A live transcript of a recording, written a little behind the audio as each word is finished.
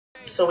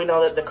So we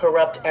know that the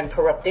corrupt and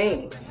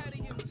corrupting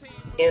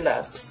in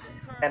us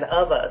and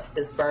of us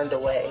is burned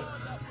away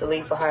to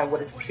leave behind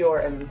what is pure.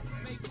 And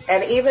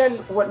even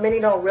what many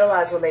don't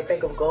realize when they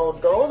think of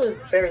gold, gold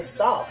is very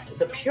soft.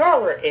 The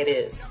purer it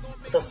is,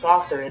 the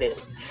softer it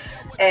is.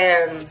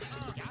 And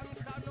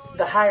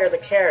the higher the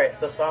carat,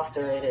 the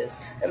softer it is,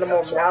 and the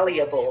more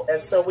malleable. And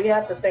so we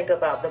have to think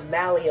about the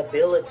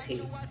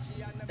malleability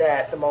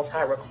that the Most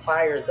High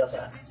requires of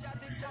us.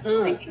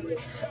 The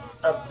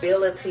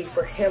ability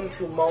for him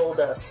to mold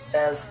us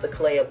as the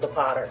clay of the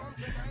potter.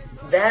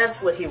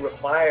 That's what he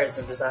requires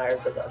and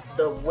desires of us.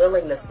 The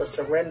willingness, the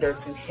surrender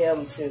to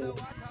him to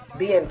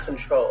be in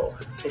control,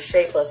 to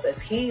shape us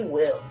as he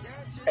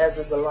wills, as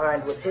is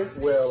aligned with his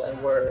will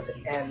and word,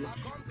 and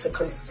to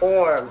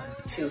conform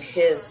to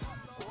his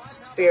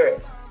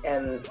spirit.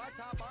 And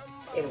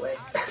anyway,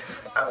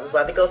 I was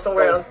about to go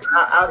somewhere else.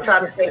 I'll try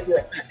to think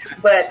it.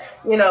 But,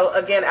 you know,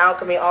 again,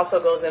 alchemy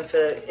also goes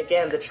into,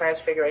 again, the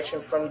transfiguration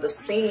from the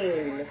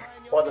seen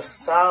or the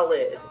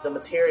solid, the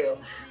material,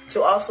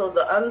 to also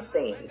the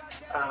unseen,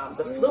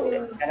 the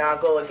fluid. And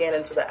I'll go again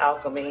into the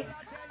alchemy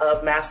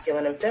of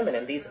masculine and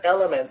feminine. These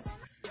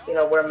elements, you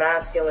know, where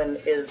masculine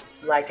is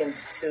likened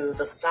to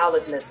the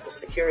solidness, the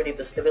security,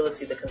 the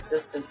stability, the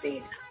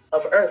consistency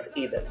of earth,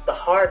 even the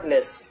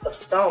hardness of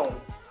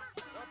stone,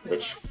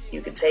 which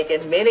you could take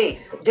in many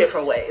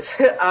different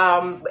ways.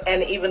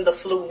 And even the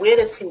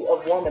fluidity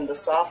of woman, the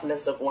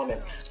softness of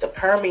woman, the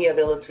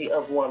permeability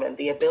of woman,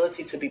 the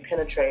ability to be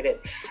penetrated.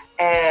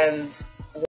 And